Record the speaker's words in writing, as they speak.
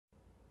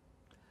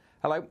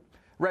Hello.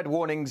 Red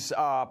warnings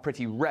are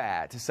pretty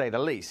rare, to say the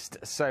least,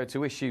 so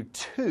to issue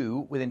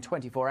two within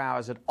 24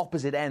 hours at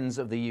opposite ends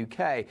of the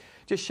UK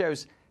just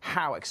shows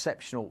how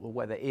exceptional the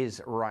weather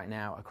is right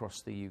now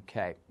across the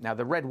UK. Now,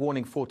 the red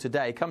warning for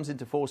today comes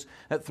into force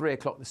at 3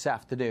 o'clock this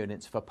afternoon.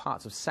 It's for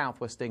parts of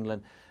southwest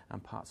England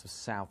and parts of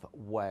South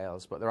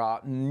Wales. But there are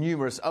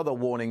numerous other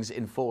warnings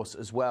in force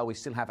as well. We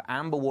still have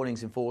amber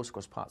warnings in force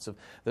across parts of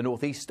the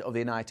northeast of the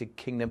United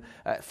Kingdom.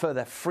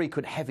 Further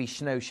frequent heavy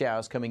snow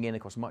showers coming in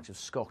across much of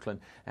Scotland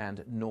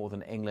and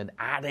northern England,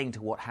 adding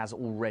to what has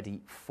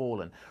already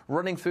fallen.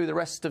 Running through the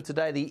rest of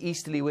today, the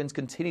easterly winds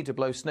continue to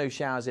blow snow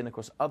showers in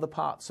across other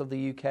parts of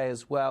the UK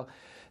as well.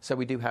 So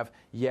we do have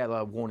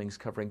yellow warnings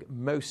covering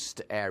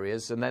most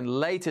areas. And then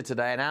later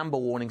today, an amber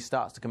warning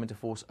starts to come into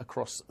force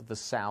across the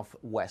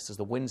southwest as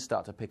the winds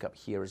start to pick up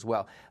here as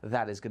well.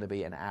 That is going to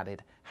be an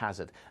added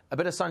hazard. A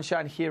bit of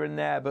sunshine here and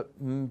there, but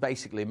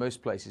basically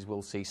most places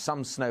will see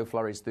some snow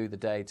flurries through the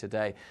day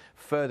today.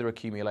 Further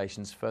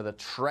accumulations, further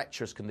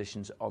treacherous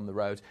conditions on the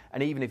roads.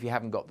 And even if you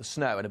haven't got the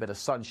snow and a bit of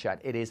sunshine,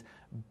 it is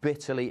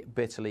bitterly,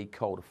 bitterly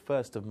cold.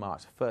 1st of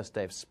March, first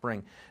day of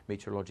spring,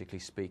 meteorologically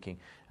speaking,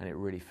 and it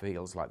really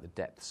feels like the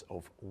depths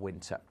of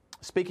winter.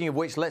 Speaking of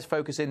which, let's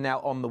focus in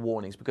now on the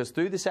warnings, because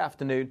through this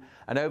afternoon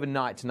and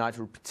overnight tonight,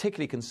 we're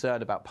particularly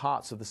concerned about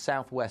parts of the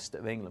southwest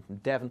of England, from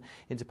Devon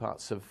into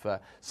parts of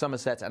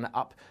Somerset and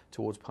up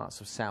towards parts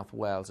of South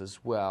Wales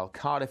as well.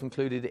 Cardiff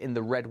included in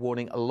the red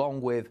warning,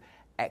 along with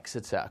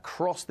Exeter.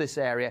 Across this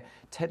area,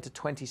 10 to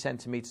 20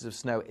 centimetres of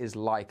snow is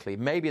likely,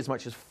 maybe as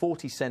much as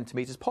 40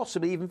 centimetres,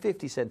 possibly even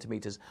 50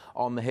 centimetres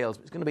on the hills.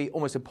 It's going to be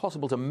almost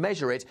impossible to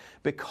measure it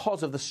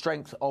because of the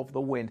strength of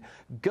the wind.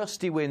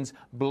 Gusty winds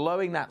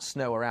blowing that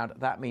snow around,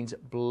 that means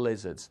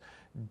blizzards.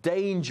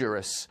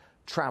 Dangerous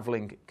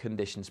travelling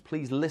conditions.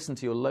 Please listen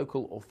to your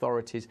local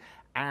authorities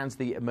and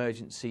the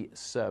emergency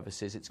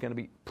services. It's going to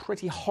be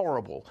pretty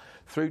horrible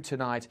through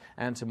tonight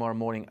and tomorrow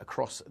morning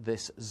across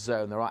this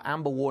zone. There are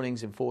amber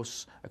warnings in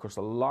force across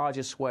the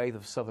largest swathe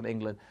of southern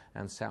England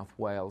and South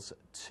Wales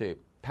too.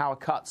 Power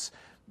cuts,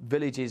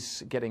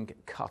 villages getting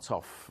cut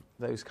off,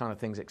 those kind of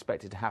things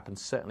expected to happen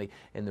certainly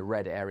in the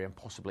red area and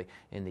possibly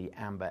in the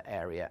amber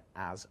area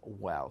as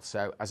well.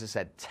 So, as I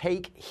said,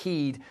 take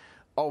heed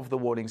of the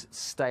warnings,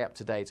 stay up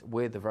to date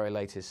with the very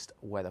latest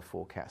weather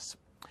forecasts.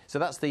 So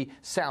that's the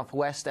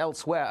southwest.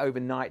 Elsewhere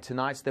overnight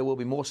tonight, there will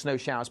be more snow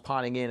showers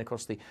piling in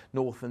across the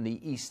north and the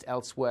east.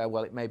 Elsewhere,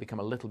 well, it may become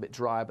a little bit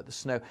drier, but the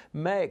snow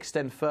may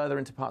extend further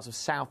into parts of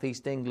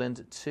southeast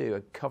England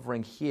too,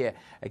 covering here,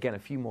 again, a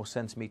few more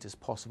centimetres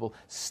possible.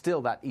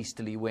 Still that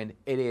easterly wind.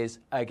 It is,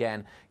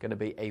 again, going to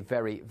be a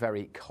very,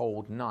 very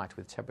cold night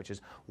with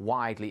temperatures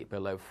widely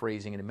below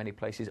freezing and in many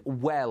places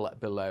well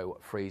below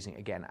freezing.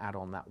 Again, add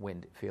on that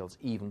wind, it feels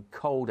even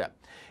colder.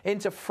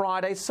 Into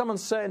Friday, some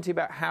uncertainty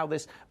about how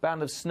this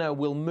band of snow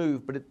will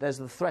move, but there's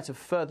the threat of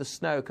further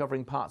snow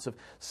covering parts of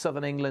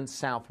southern England,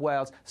 South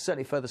Wales,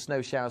 certainly further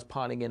snow showers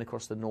piling in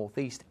across the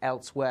northeast.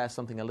 Elsewhere,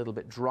 something a little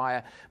bit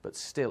drier, but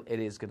still it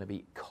is going to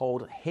be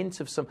cold. Hint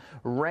of some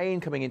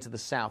rain coming into the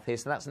south here,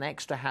 so that's an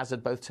extra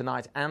hazard both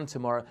tonight and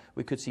tomorrow.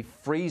 We could see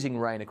freezing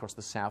rain across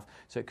the south,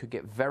 so it could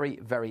get very,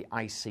 very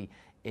icy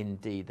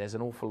indeed. There's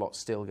an awful lot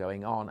still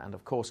going on, and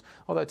of course,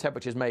 although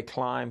temperatures may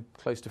climb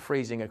close to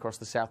freezing across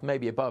the south,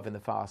 maybe above in the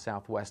far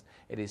southwest,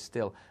 it is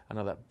still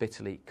another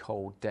bitterly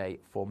cold day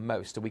for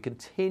most. And we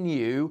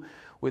continue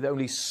with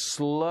only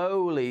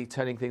slowly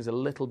turning things a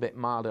little bit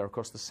milder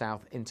across the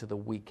south into the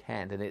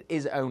weekend, and it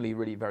is only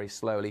really very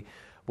slowly.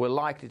 We're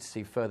likely to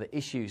see further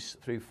issues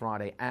through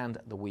Friday and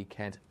the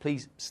weekend.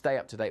 Please stay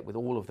up to date with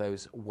all of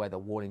those weather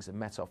warnings. The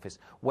Met Office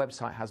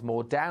website has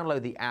more.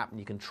 Download the app and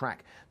you can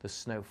track the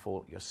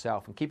snowfall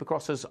yourself. And keep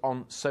across us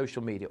on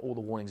social media. All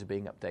the warnings are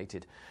being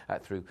updated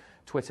through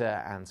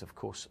Twitter and, of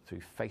course,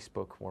 through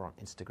Facebook. We're on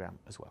Instagram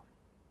as well.